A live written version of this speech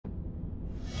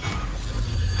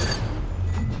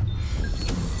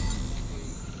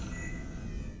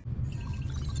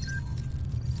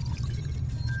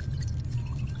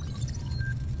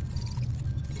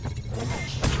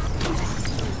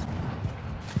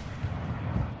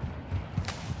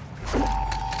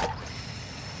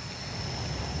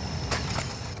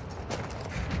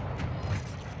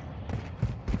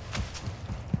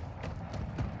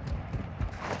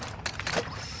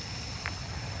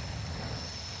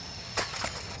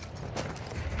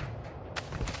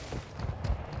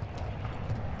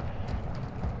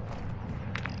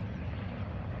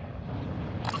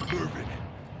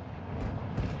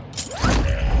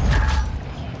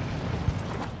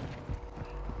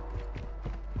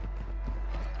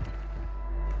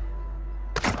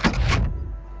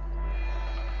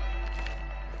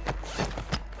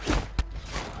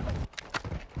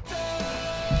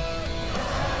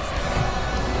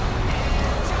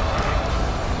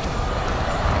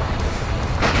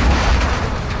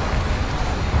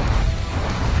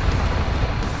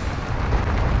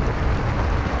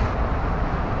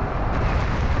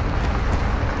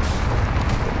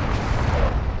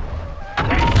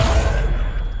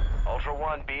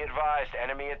1, be advised,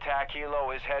 enemy attack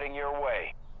helo is heading your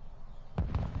way.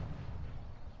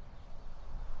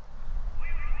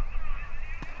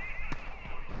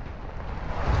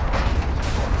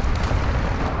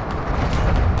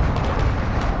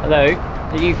 Hello,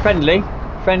 are you friendly?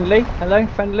 Friendly? Hello,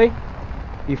 friendly?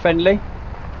 You friendly?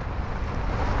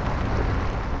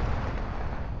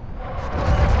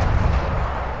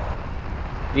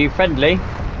 You friendly?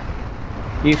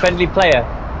 You friendly player?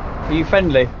 Are you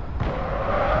friendly?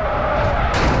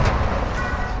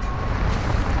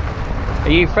 Are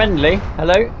you friendly?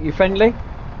 Hello? You friendly?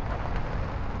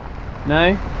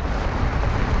 No?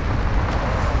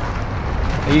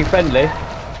 Are you friendly?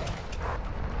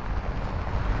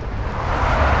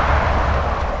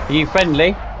 Are you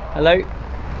friendly? Hello?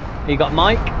 You got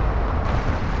mic?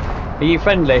 Are you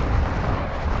friendly?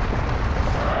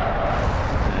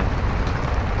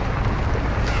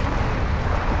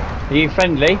 Are you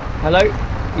friendly? Hello?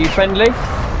 Are you friendly?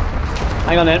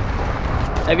 Hang on then.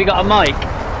 Have you got a mic?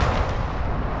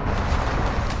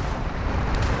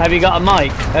 Have you got a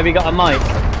mic? Have you got a mic?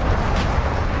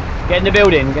 Get in the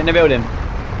building. Get in the building.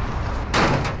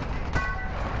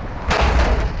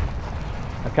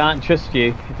 I can't trust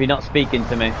you if you're not speaking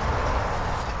to me.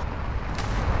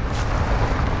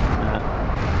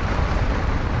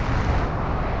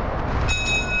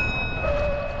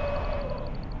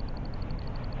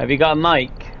 Have you got a mic?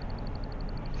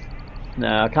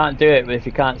 No, I can't do it if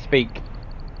you can't speak.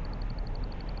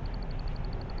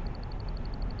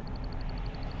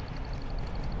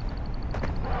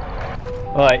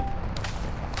 Right.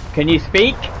 Can you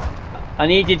speak? I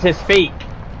need you to speak.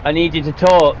 I need you to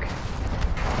talk.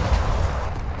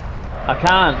 I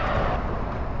can't.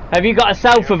 Have you got a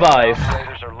self-revive?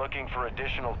 Operators are looking for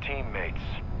additional teammates.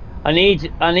 I need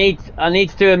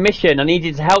to do a mission. I need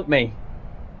you to help me.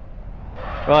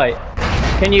 Right.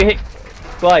 Can you hit?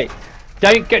 Right.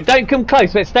 Don't come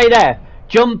close. But stay there.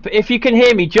 Jump if you can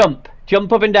hear me. Jump.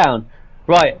 Jump up and down.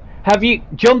 Right. Have you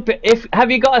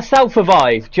got a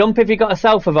self-revive? Jump if you got a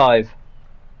self-revive.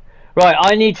 Right.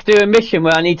 I need to do a mission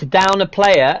where I need to down a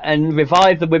player and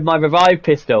revive them with my revive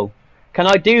pistol. Can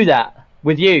I do that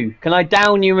with you? Can I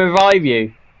down you and revive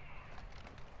you?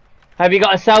 Have you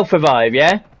got a self-revive,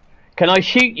 yeah? Can I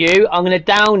shoot you? I'm going to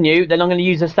down you, then I'm going to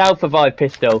use a self-revive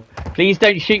pistol. Please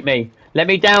don't shoot me. Let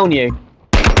me down you.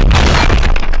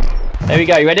 There we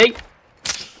go, you ready?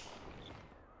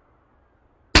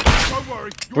 Don't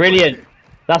worry. Brilliant.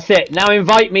 That's it. Now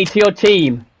invite me to your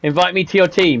team. Invite me to your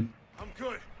team. I'm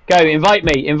good. Go, invite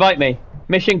me, invite me.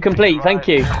 Mission complete, thank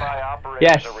you.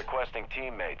 Yes.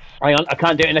 Hang on, I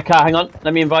can't do it in the car, hang on.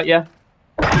 Let me invite you.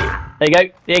 There you go,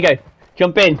 there you go.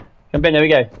 Jump in, there we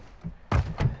go.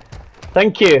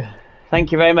 Thank you.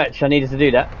 Thank you very much, I needed to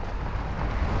do that.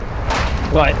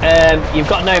 Right, you've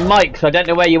got no mic, so I don't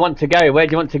know where you want to go. Where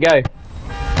do you want to go?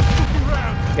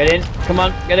 Get in, come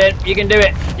on, get in. You can do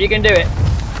it, you can do it.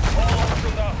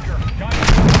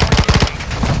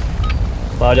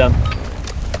 Well done.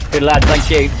 Good lad, thank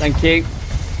you, thank you.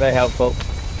 Very helpful.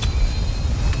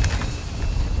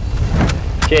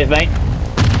 Cheers, mate.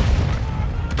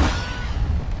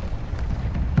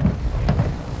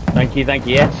 Thank you,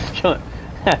 yes.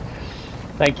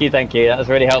 Thank you, that was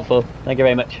really helpful. Thank you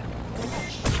very much.